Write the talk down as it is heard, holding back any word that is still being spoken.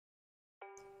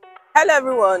Hello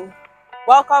everyone,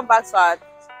 welcome back to our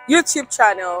YouTube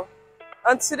channel.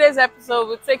 On today's episode,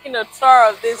 we're taking a tour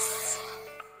of this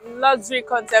luxury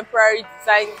contemporary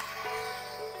design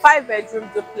 5-bedroom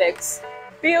duplex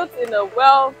built in a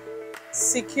well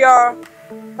secure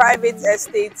private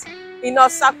estate in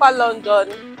Osapa, London,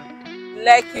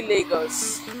 Lekki,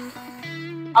 Lagos.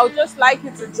 I would just like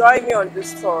you to join me on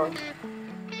this tour.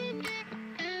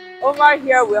 Over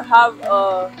here we have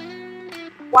a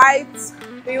white,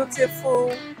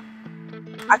 beautiful,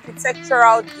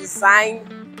 architectural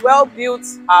design, well-built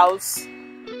house.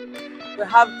 We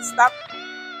have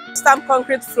stamped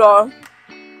concrete floor,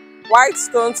 white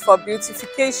stones for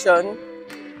beautification.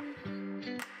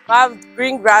 We have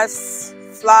green grass,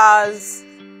 flowers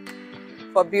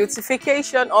for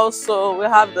beautification. Also, we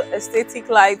have the aesthetic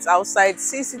lights outside,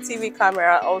 CCTV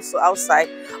camera also outside.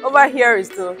 Over here is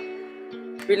the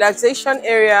relaxation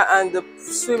area and the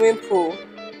swimming pool.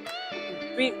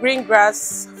 Green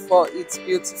grass for its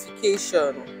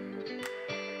beautification.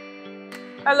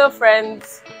 Hello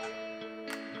friends,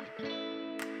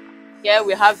 here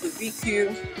we have the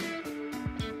BQ.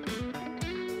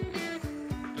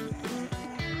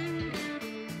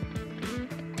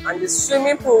 And the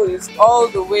swimming pool is all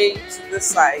the way to the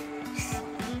side.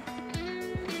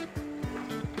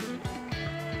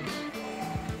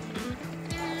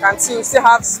 You can see we still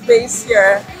have space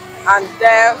here, and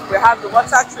there we have the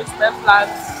water treatment plant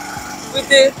with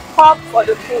the pump for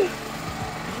the pool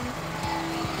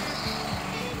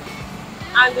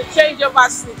and the changeover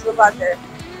switch over there.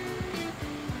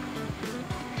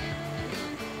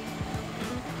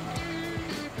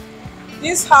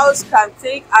 This house can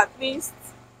take at least,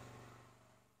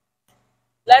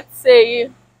 let's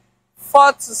say,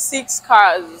 4 to 6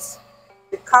 cars.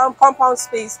 The compound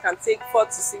space can take 4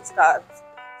 to 6 cars.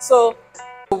 So,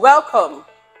 welcome.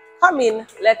 Come in,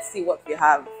 let's see what we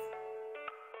have.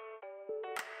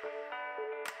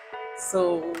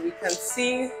 So we can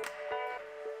see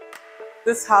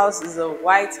this house is a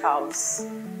white house,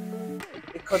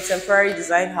 a contemporary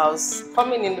design house.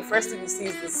 Coming in, the first thing you see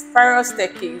is the spiral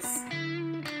staircase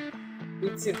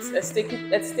with its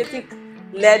aesthetic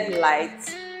LED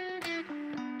lights.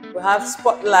 We have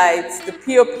spotlights, the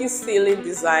POP ceiling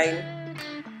design,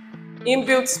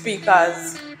 inbuilt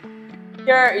speakers.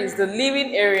 Here is the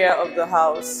living area of the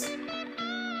house.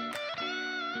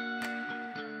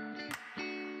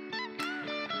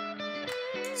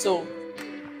 So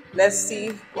let's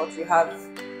see what we have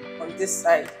on this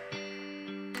side.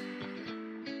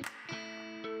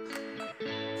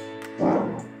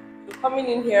 So coming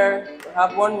in here, we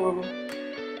have one room,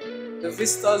 the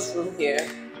visitor's room here.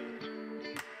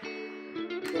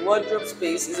 The wardrobe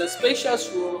space is a spacious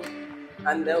room,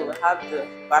 and then we have the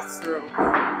bathroom.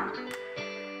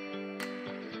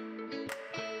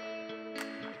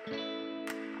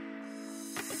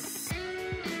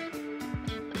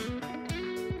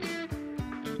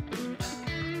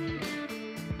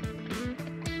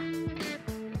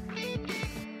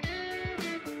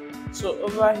 So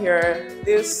over here,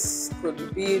 this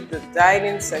could be the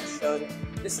dining section.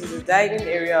 This is the dining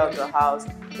area of the house.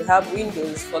 We have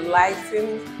windows for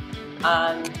lighting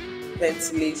and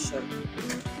ventilation.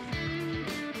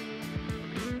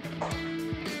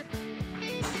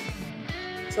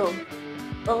 So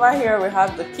over here we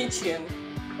have the kitchen,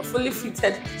 a fully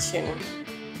fitted kitchen.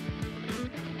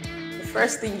 The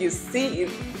first thing you see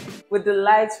is with the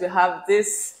lights, we have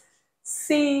this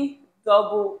COOK.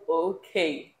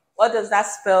 What does that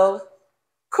spell?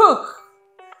 Cook.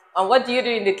 And what do you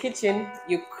do in the kitchen?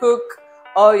 You cook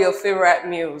all your favorite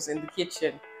meals in the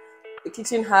kitchen. The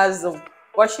kitchen has the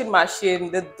washing machine,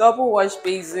 the double wash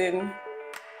basin.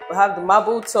 We have the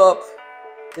marble top,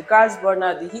 the gas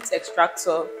burner, the heat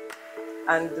extractor,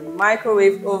 and the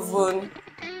microwave oven,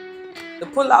 the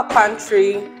pull-out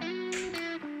pantry,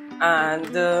 and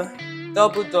the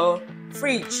double door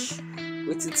fridge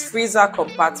with its freezer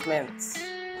compartment.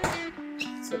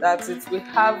 So that's it. We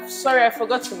have, sorry, I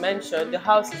forgot to mention, the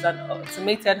house is an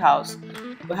automated house.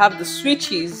 We have the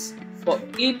switches for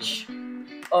each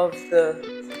of the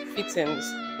fittings,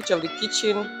 each of the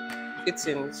kitchen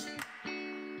fittings.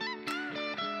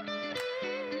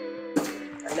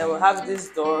 And then we have this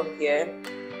door here.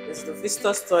 It's the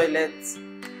visitor's toilet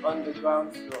on the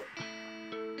ground floor.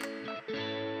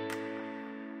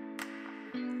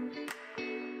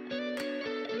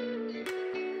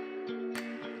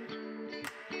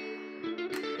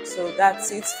 So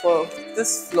that's it for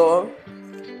this floor.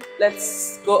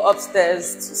 Let's go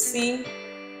upstairs to see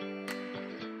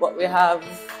what we have.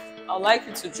 I'd like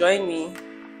you to join me.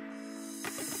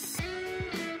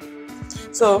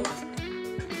 So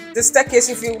the staircase,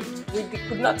 if we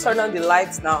could not turn on the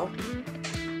lights now.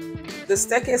 The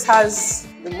staircase has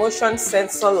the motion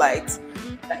sensor light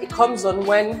that it comes on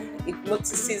when it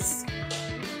notices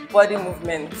body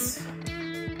movement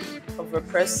of a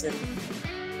person.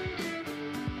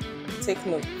 Take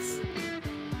notes.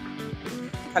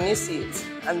 Can you see it?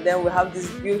 And then we have this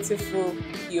beautiful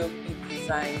POP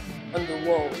design on the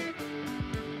wall.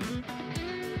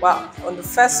 Wow, on the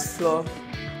first floor.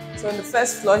 So on the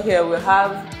first floor here, we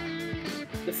have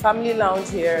the family lounge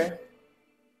here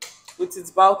with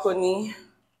its balcony.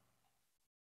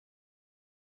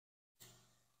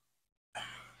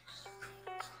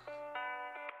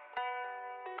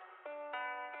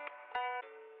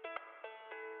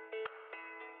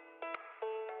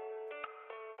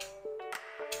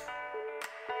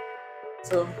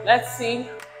 So let's see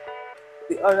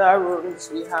the other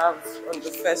rooms we have on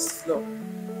the first floor.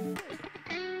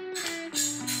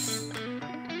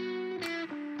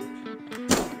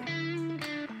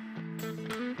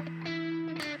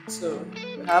 So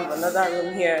we have another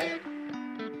room here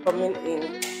coming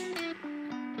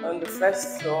in on the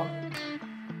first floor.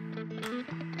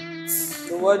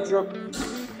 The wardrobe.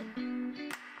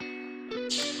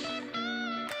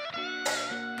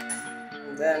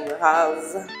 And then we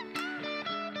have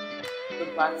the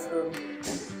bathroom.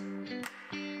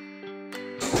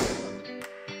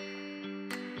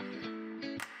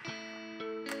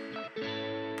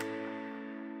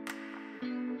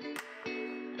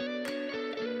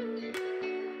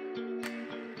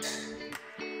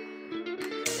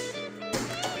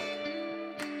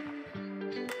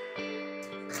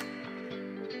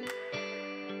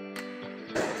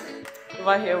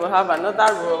 Over here we have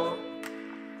another room,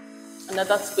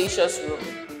 another spacious room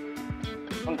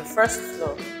on the first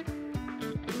floor.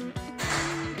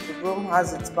 The room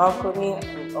has its balcony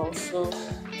and also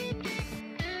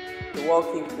the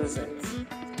walk-in closet.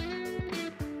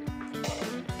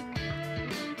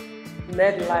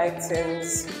 LED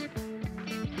lightings,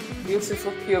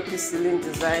 beautiful POP ceiling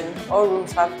design. All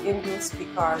rooms have inbuilt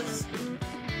speakers.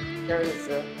 There is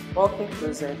a walk-in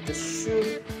closet, the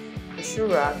shoe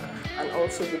rack, and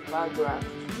also the bag rack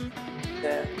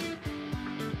there.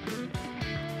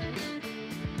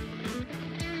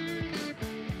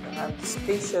 We have the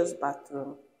spacious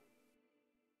bathroom.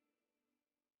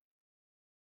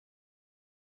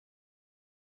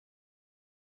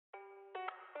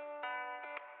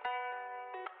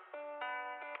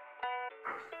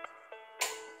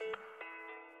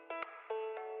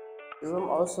 The room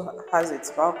also has its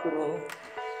balcony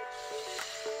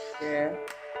here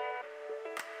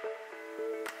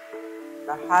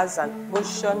that has an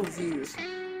ocean view.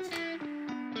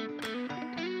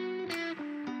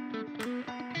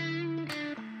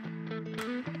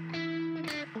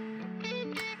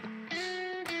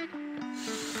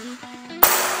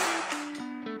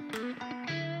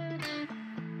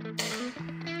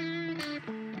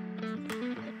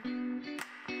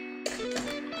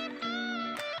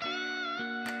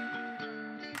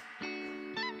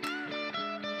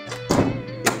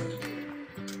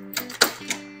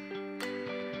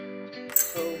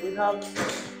 So we have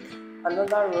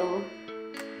another room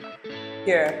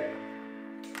here.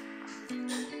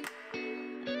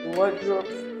 The wardrobe.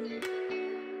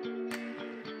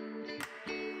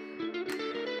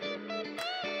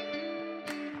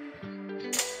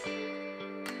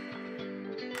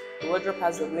 The wardrobe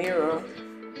has a mirror,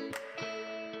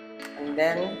 and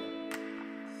then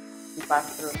the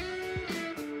bathroom.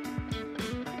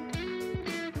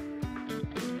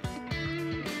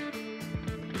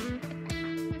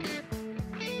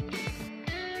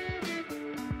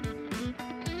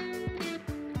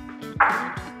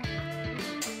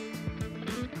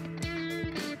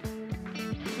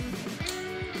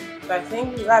 So I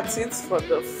think that's it for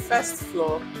the first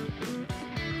floor.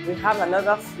 We have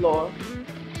another floor,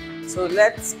 so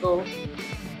let's go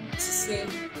to see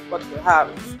what we have.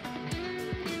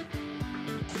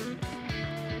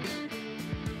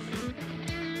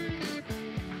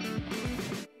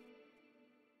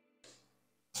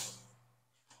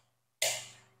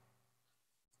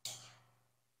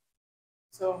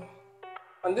 So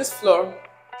on this floor,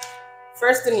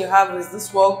 first thing you have is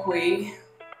this walkway.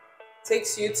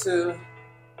 Takes you to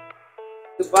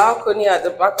the balcony at the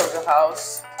back of the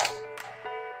house.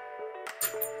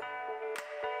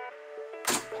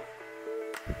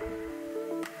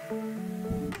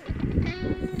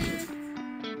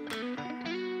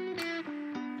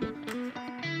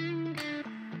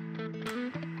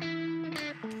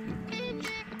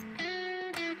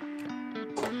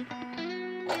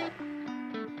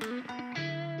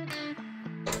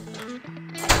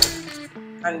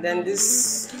 And then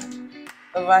this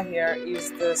over here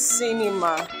is the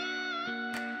cinema.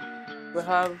 We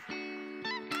have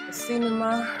The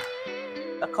cinema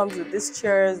that comes with these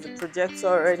chairs, the projector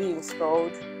already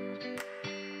installed.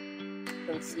 You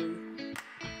can see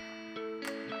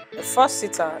a 4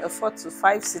 to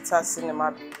 5 seater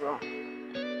cinema room.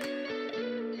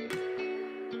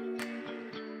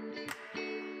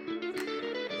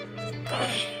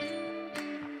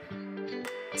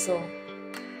 So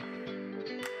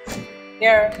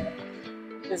here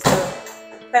is the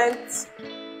 10th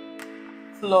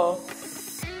floor,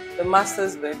 the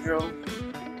master's bedroom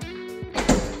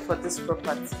for this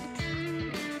property.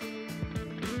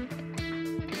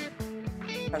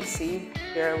 You can see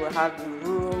here we have the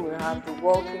room, we have the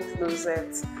walk-in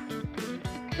closet,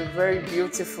 the very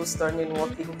beautiful, stunning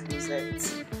walk-in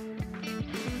closet.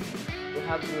 We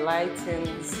have the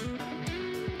lightings,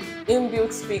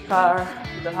 inbuilt speaker.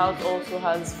 The house also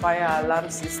has fire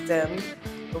alarm system.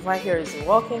 Over here is a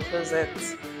walk-in closet.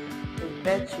 I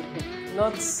bet you could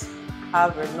not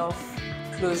have enough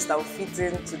clothes that will fit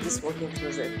into this walk-in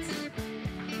closet.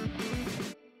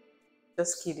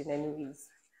 Just kidding anyways.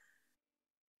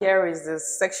 Here is the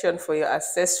section for your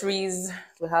accessories.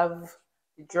 We have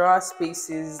the drawer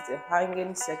spaces, the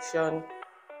hanging section.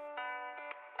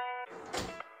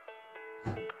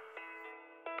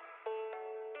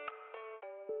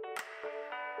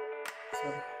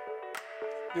 So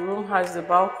the room has the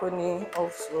balcony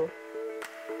also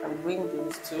and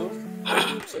windows too.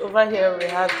 So over here we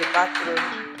have the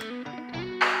bathroom.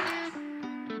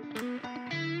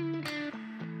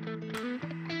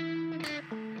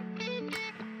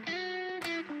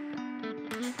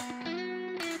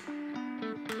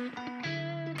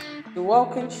 The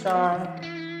walk-in shower,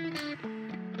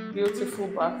 beautiful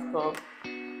bathtub,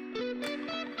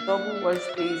 double wash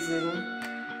basin,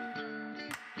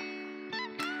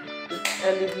 with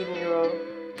LED mirror.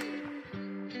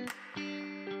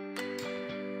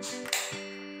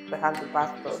 We have the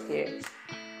bathtub here,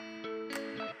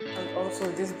 and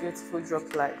also this beautiful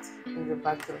drop light in the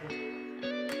bathroom.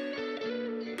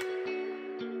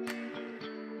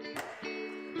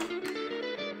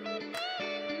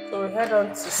 So we head on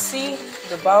to see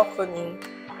the balcony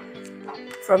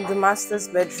from the master's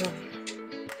bedroom.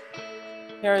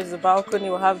 Here is the balcony.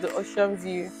 We'll have the ocean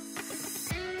view.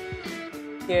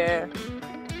 Here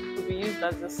will be used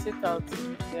as a sit-out.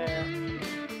 Here.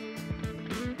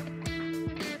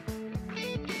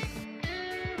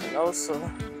 And also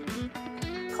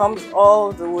comes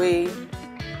all the way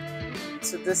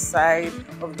to this side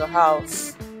of the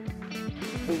house.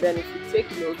 And then if you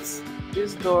take notes,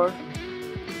 this door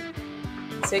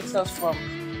takes us from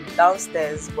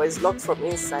downstairs, but it's locked from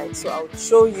inside. So I'll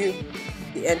show you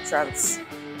the entrance.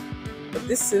 But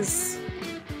this is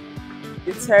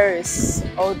the terrace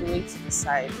all the way to the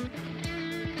side.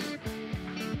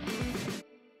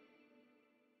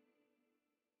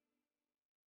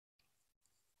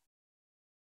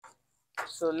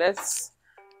 So let's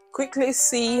quickly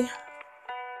see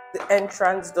the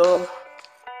entrance door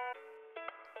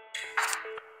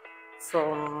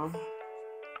from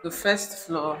the first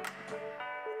floor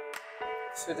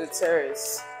to the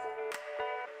terrace.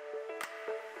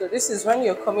 So this is when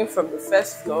you're coming from the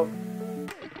first floor.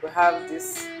 We have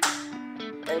this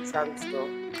entrance door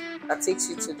that takes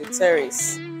you to the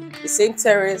terrace. The same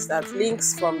terrace that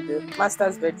links from the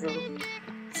master's bedroom.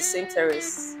 It's the same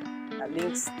terrace that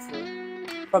links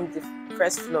from the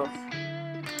first floor.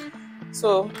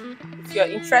 So if you're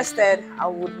interested, I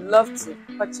would love to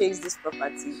purchase this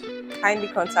property. Kindly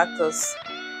contact us.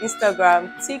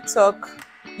 Instagram, TikTok,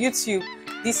 YouTube,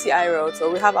 DCI Realtor.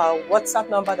 We have our WhatsApp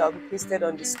number that will be pasted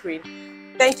on the screen.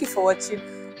 Thank you for watching.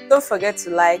 Don't forget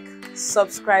to like,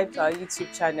 subscribe to our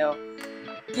YouTube channel.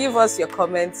 Give us your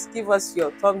comments, give us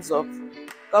your thumbs up.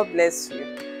 God bless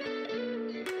you.